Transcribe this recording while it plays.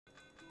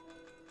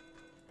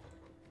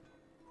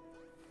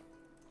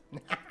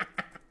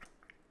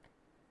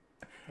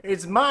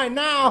It's mine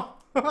now.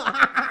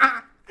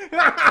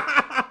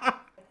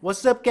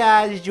 What's up,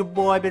 guys? It's your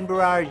boy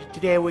BenBarrage.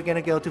 Today we're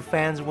gonna go to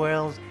fans'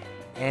 worlds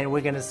and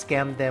we're gonna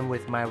scam them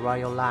with my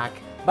royal lock.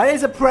 But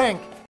it's a prank.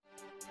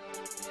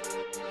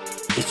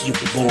 It's your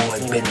boy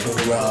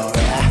BenBarrage.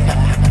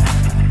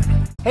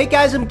 Hey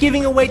guys, I'm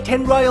giving away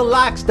 10 royal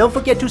locks. Don't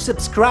forget to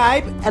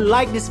subscribe and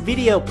like this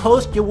video.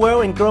 Post your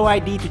world and Grow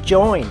ID to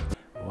join.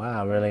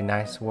 Wow, really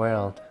nice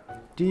world.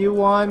 Do you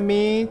want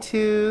me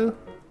to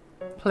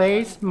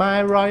place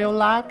my royal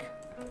lock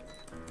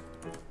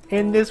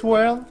in this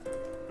world?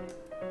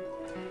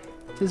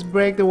 Just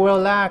break the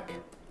world lock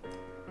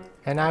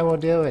and I will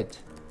do it.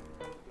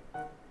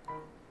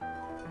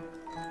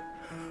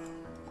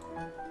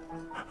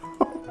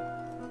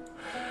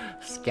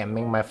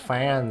 Scamming my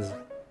fans.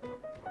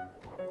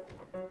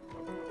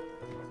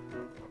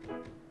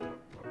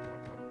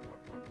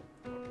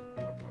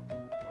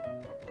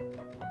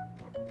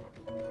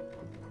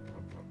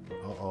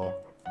 Uh-oh.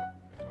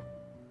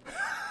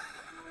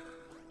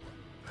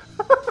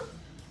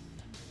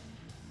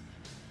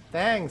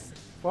 Thanks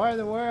for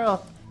the world.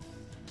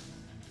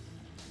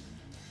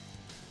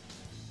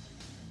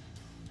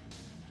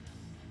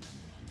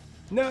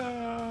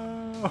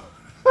 No.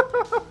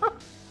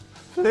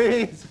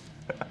 Please.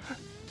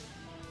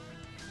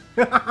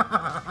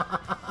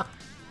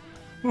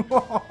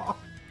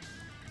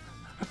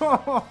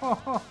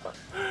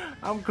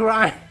 I'm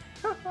crying.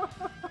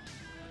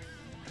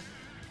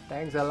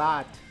 Thanks a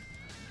lot.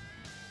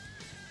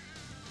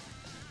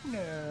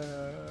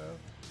 No.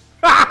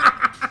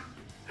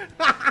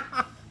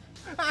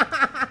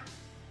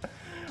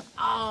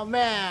 Oh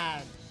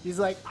man. He's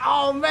like,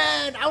 oh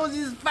man, I was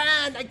his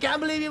fan. I can't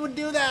believe he would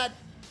do that.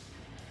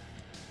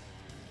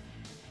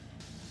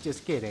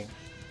 Just kidding.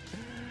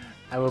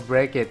 I will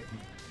break it.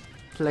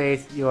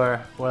 Place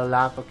your world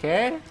lock,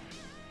 okay?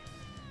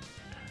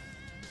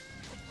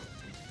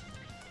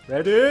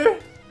 Ready?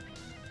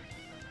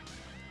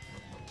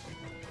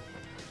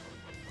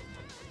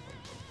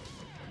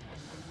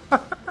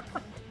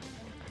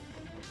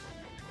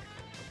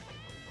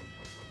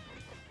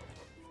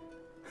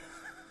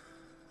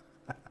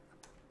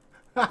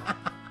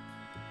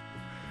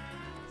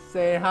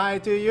 Say hi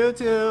to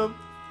YouTube.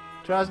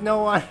 Trust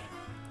no one.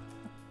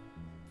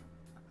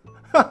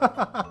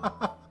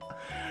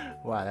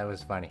 Wow, that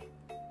was funny.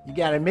 You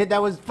gotta admit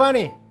that was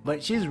funny.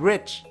 But she's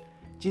rich.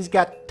 She's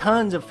got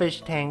tons of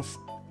fish tanks.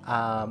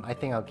 I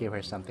think I'll give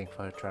her something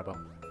for her trouble.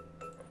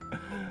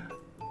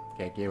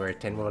 Okay, give her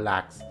 10 more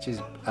lakhs.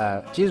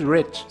 She's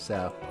rich,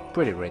 so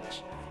pretty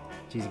rich.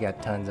 She's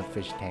got tons of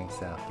fish tanks,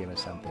 so give her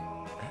something.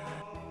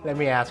 Let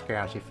me ask her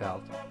how she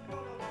felt.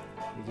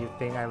 Did you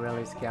think I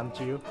really scammed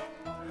you?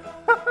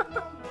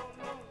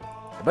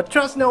 But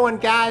trust no one,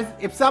 guys.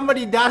 If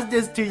somebody does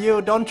this to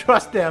you, don't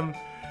trust them.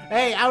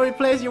 Hey, I'll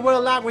replace your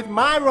world lock with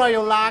my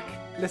royal lock.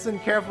 Listen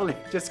carefully.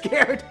 Just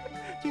scared.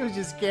 She was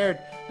just scared.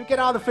 Look at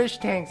all the fish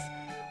tanks.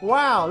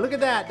 Wow, look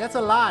at that. That's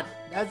a lot.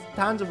 That's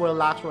tons of world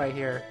locks right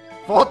here.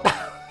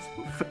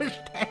 4,000 fish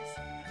tanks.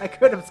 I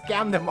could have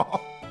scammed them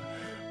all.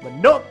 But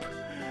nope.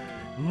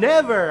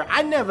 Never.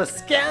 I never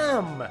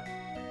scam.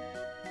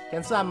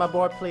 Can sign my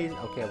board, please?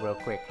 Okay, real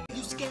quick.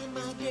 You scam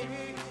my girl,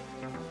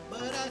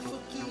 but I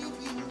forgive you.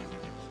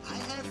 I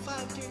have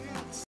 5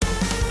 girls.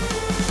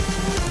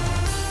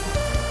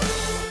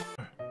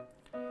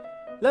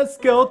 Let's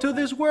go to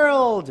this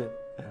world.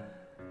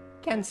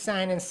 Can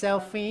sign and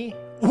selfie.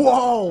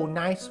 Whoa,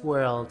 nice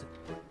world.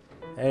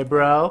 Hey,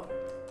 bro.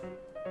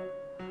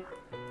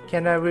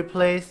 Can I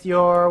replace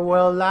your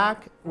world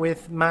lock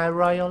with my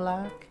royal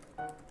lock?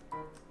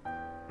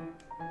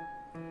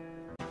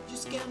 You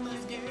scam my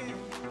girl.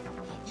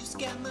 You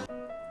scam my.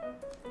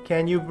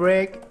 Can you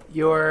break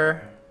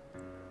your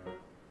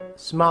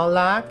small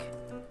lock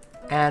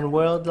and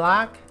world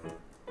lock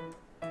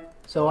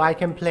so I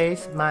can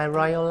place my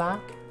royal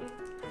lock?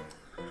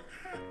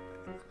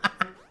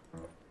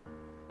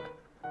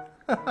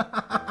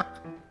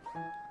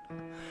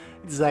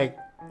 It's like,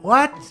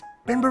 what?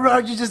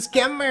 BenBarrage is a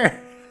scammer.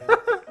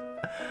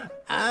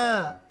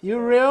 Ah, you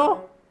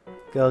real?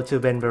 Go to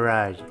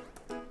BenBarrage.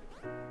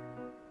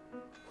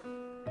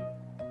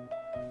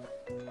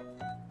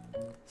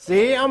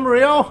 See, I'm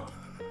real.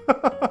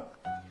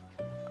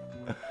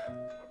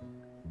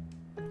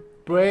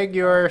 Break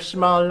your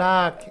small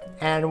lock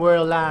and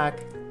world lock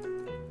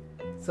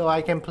so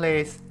I can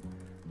place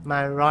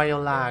my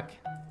royal lock.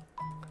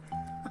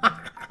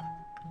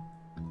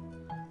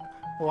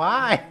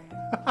 Why?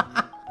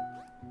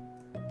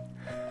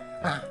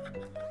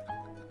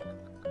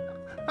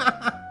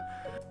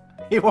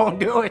 He won't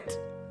do it.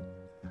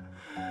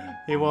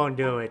 He won't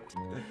do it.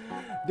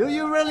 Do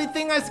you really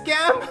think I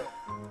scam?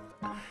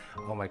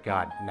 Oh my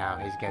god, now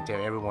he's gonna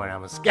tell everyone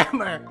I'm a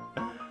scammer.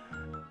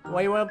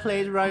 Why you wanna play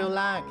his royal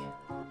lock?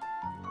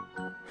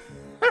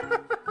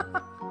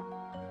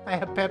 I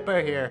have Pepper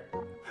here.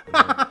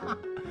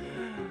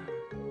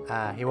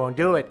 He won't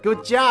do it.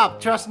 Good job,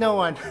 trust no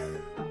one.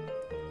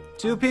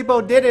 2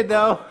 people did it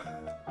though.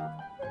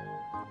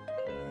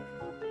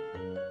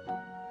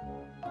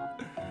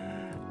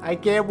 I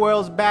gave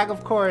worlds back,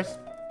 of course.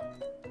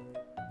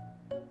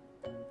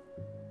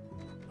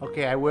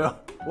 Okay, I will.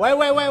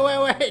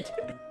 Wait.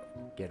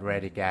 Get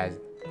ready, guys.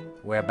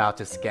 We're about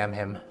to scam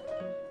him.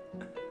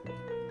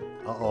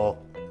 Uh-oh.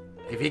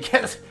 If he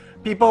gets...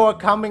 People are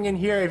coming in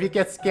here. If he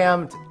gets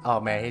scammed... Oh,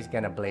 man, he's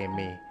gonna blame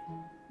me.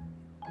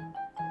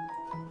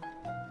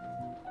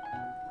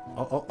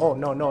 Oh,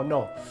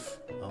 no.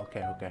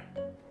 Okay.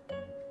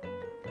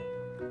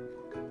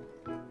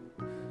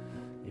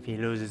 If he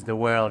loses the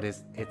world,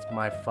 it's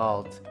my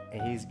fault.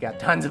 And he's got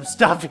tons of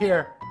stuff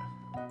here.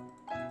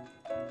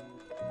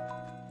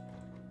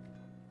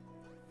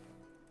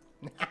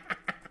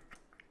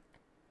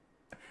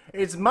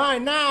 It's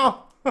mine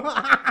now!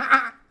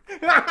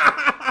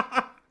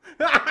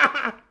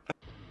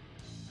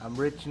 I'm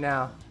rich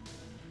now.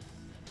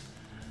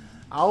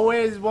 I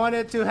always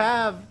wanted to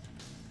have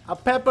a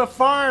pepper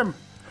farm.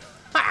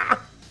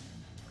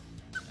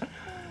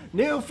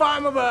 New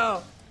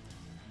farmable.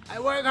 I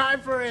work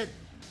hard for it.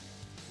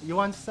 You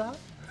want some?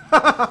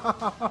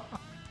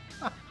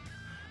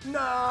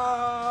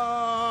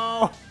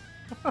 No.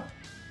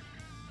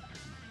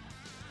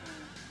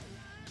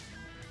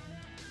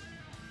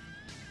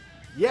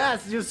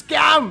 Yes, you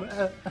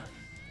scam.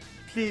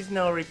 Please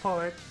no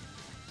report.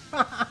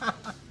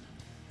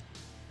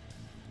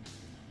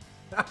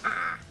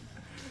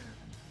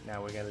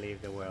 Now we're gonna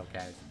leave the world,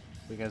 guys.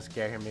 We're gonna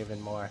scare him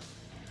even more.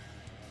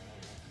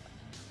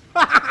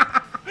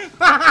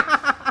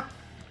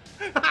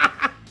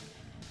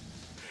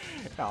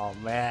 Oh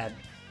man,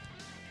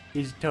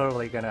 he's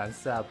totally gonna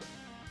unsub.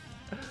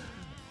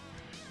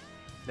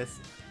 Let's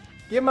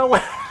give him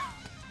away.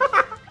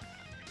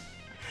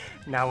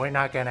 Now we're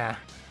not gonna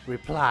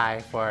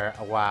reply for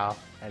a while,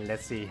 and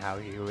let's see how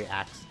he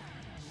reacts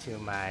to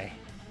my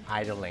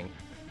idling.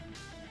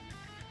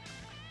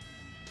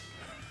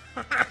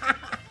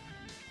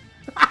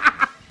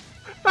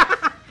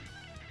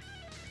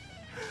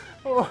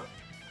 Oh,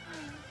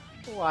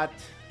 what?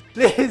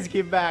 Please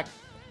give back.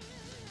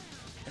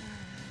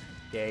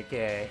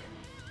 Okay.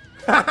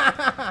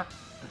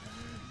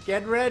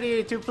 Get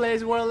ready to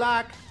place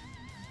Warlock.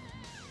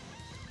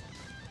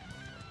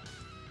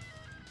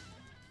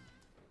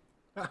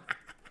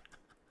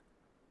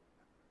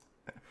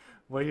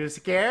 Were you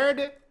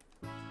scared?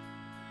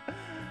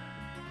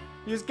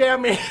 You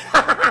scared me.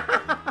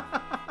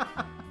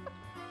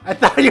 I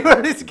thought you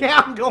were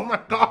scammed. Oh my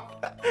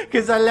god.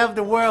 Because I left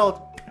the world.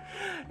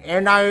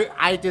 And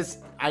I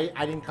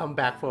didn't come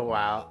back for a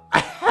while. I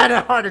had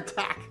a heart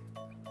attack.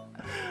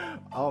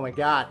 Oh my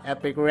god.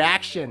 Epic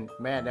reaction.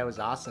 Man, that was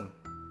awesome.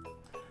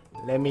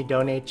 Let me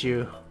donate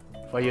you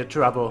for your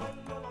trouble.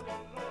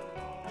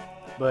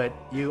 But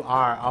you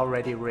are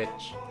already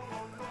rich.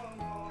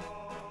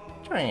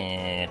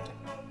 Trade.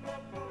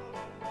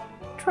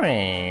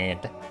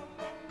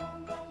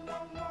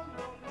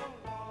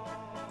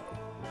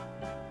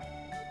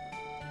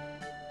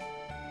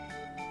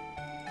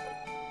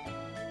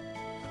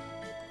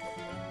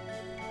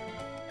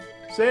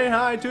 Say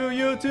hi to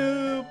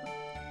YouTube.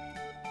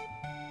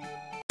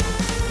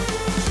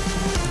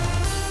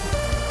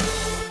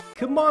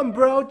 Come on,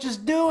 bro,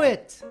 just do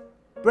it.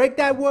 Break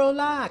that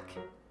Warlock.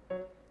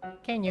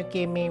 Can you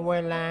give me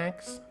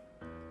Warlocks?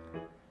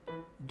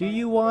 Do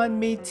you want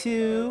me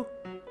to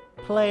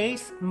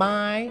place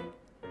my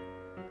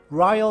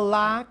Royal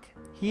Lock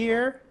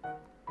here?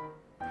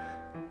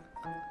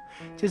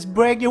 Just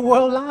break your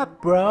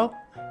Warlock, bro,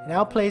 and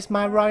I'll place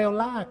my Royal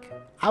Lock.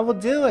 I will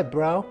do it,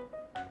 bro.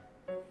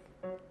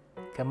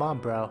 Come on,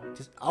 bro.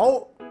 Just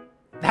oh,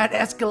 that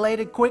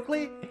escalated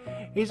quickly.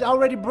 He's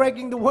already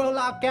breaking the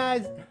Warlock,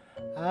 guys.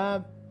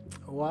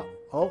 Well,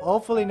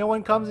 hopefully no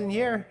one comes in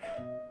here.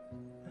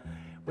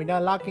 We're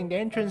not locking the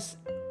entrance.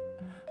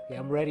 Okay,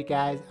 I'm ready,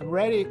 guys. I'm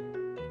ready.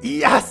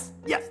 Yes!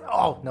 Yes!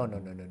 Oh, no.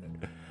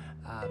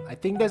 I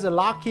think there's a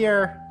lock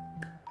here.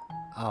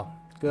 Oh,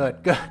 good.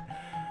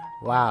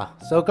 Wow.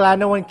 So glad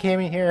no one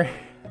came in here.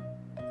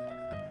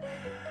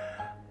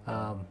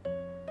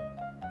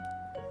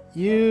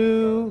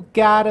 You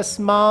got a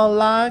small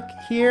lock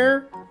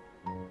here?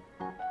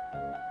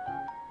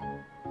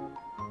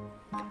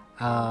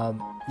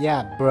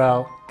 Yeah,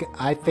 bro.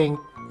 I think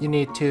you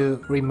need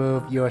to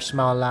remove your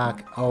small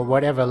lock or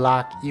whatever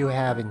lock you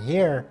have in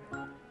here,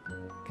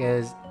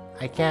 because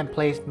I can't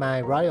place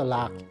my Royal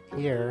Lock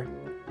here.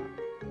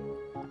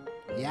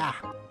 Yeah.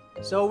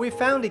 So we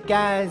found it,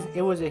 guys.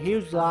 It was a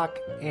huge lock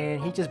and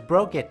he just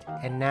broke it,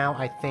 and now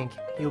I think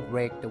he'll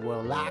break the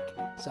world lock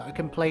so I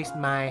can place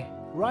my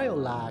Royal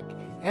Lock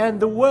and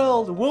the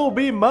world will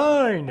be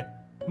mine.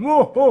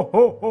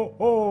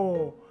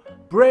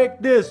 Break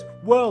this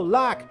world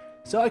lock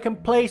so I can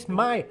place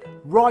my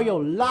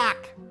Royal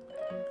Lock.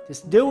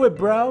 Just do it,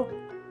 bro.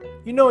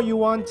 You know you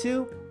want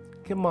to.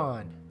 Come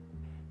on,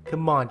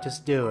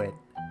 just do it.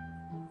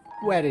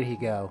 Where did he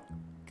go?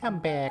 Come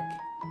back,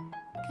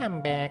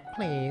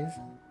 please.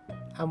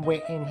 I'm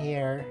waiting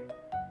here.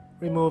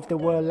 Remove the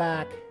world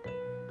lock.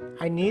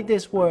 I need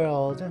this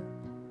world.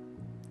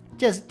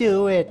 Just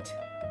do it.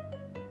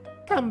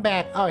 Come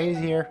back. Oh, he's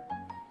here.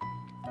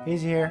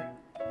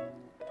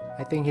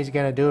 I think he's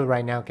gonna do it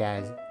right now,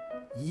 guys.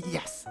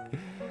 Yes.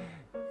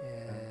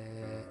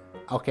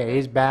 Okay,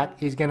 he's back.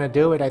 He's gonna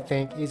do it, I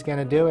think. He's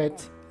gonna do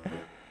it.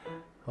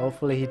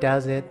 Hopefully he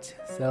does it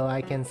so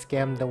I can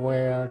scam the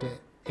world.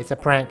 It's a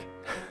prank.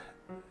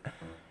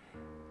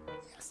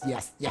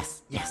 Yes,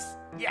 yes, yes,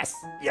 yes,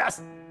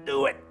 yes.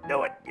 Do it,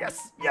 do it.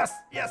 Yes, yes,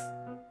 yes.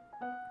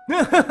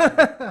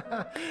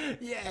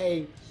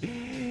 Yay.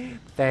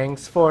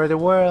 Thanks for the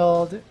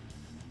world.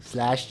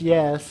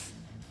 /yes.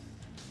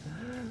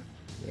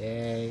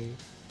 Yay.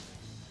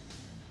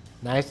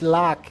 Nice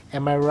lock.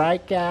 Am I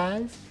right,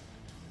 guys?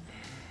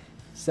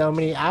 So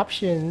many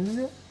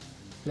options.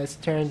 Let's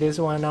turn this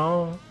one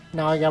on.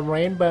 Now I got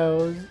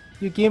rainbows.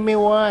 You give me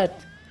what?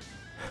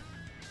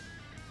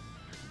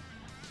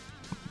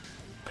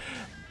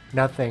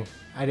 Nothing.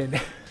 I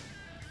didn't.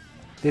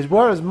 This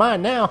world is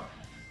mine now.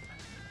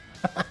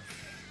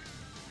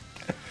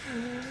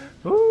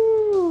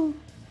 Ooh.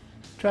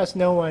 Trust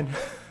no one.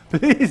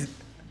 Please.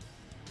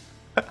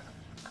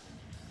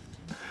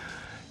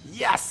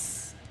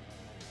 Yes.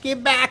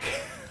 Get back.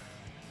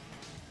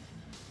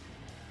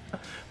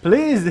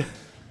 Please.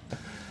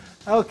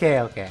 Okay,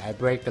 okay. I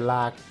break the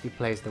lock. He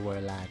plays the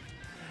word lock.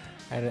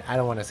 I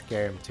don't want to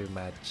scare him too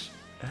much.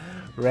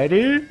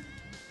 Ready?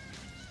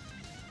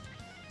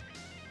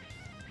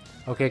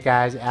 Okay,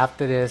 guys.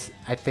 After this,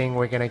 I think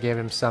we're gonna give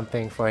him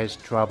something for his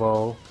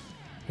trouble.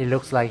 He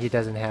looks like he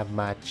doesn't have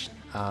much.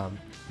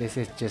 This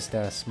is just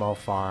a small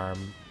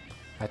farm.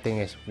 I think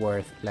it's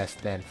worth less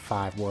than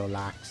 5 world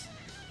locks.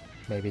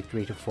 Maybe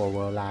 3 to 4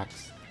 world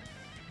locks.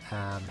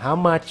 How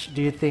much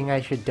do you think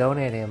I should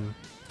donate him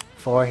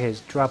for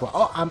his trouble?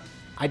 Oh,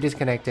 I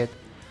disconnected.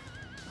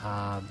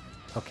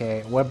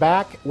 Okay, we're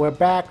back. We're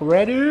back.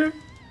 Ready?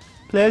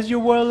 Place your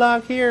world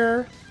lock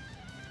here.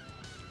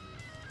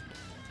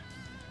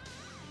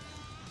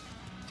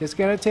 Just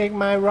gonna take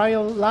my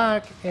royal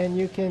lock and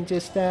you can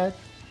just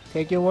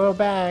take your world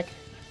back.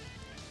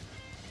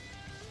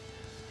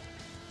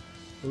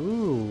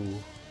 Ooh,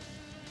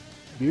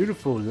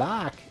 beautiful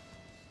lock.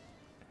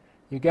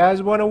 You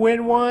guys want to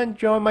win one?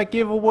 Join my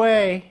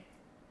giveaway.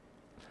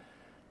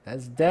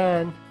 That's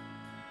done.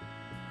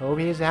 Hope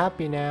he's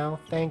happy now.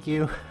 Thank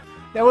you.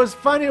 That was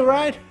funny,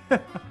 right?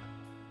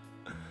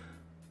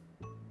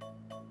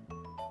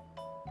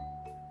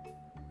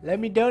 Let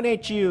me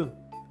donate you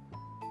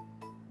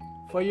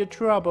for your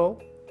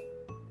trouble.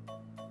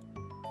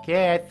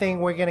 Okay, I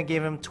think we're gonna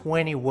give him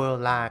 20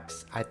 world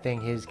locks. I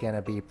think he's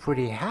gonna be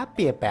pretty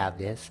happy about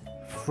this.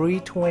 Free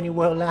 20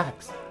 world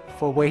locks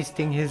for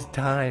wasting his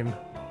time.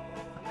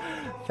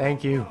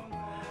 Thank you.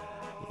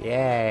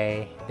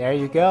 Yay. There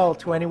you go.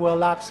 20 world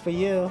locks for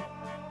you.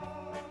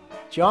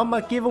 Join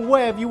my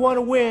giveaway if you want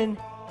to win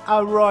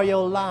a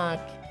royal lock.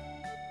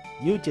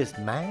 You just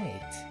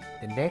might.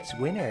 The next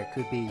winner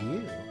could be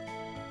you.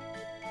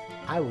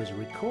 I was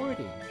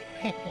recording.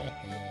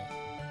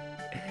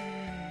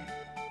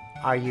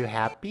 Are you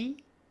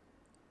happy?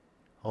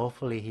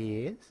 Hopefully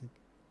he is.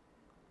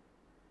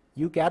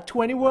 You got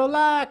 20 world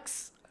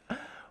locks.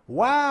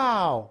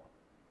 Wow.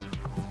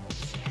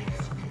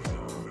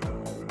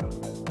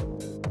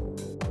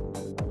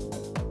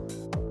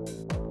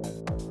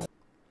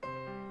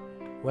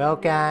 Well,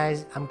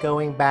 guys, I'm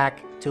going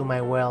back to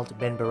my world,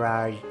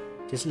 BenBarrage.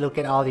 Just look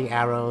at all the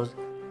arrows.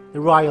 The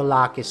royal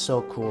lock is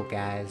so cool,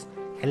 guys.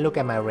 And look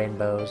at my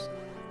rainbows.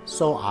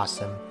 So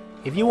awesome.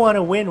 If you want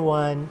to win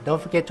one,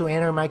 don't forget to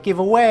enter my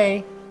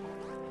giveaway.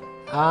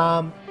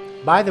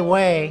 By the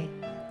way,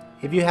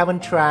 if you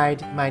haven't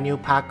tried my new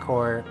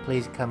parkour,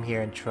 please come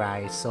here and try.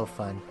 It's so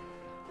fun.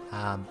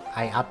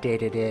 I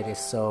updated it. It's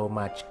so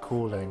much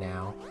cooler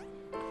now.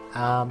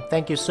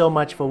 Thank you so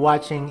much for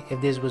watching.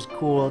 If this was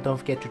cool, don't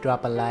forget to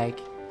drop a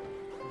like.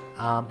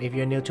 If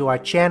you're new to our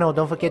channel,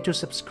 don't forget to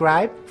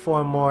subscribe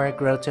for more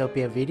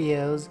Growtopia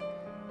videos.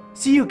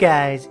 See you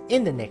guys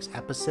in the next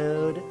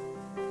episode.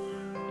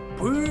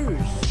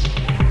 Peace!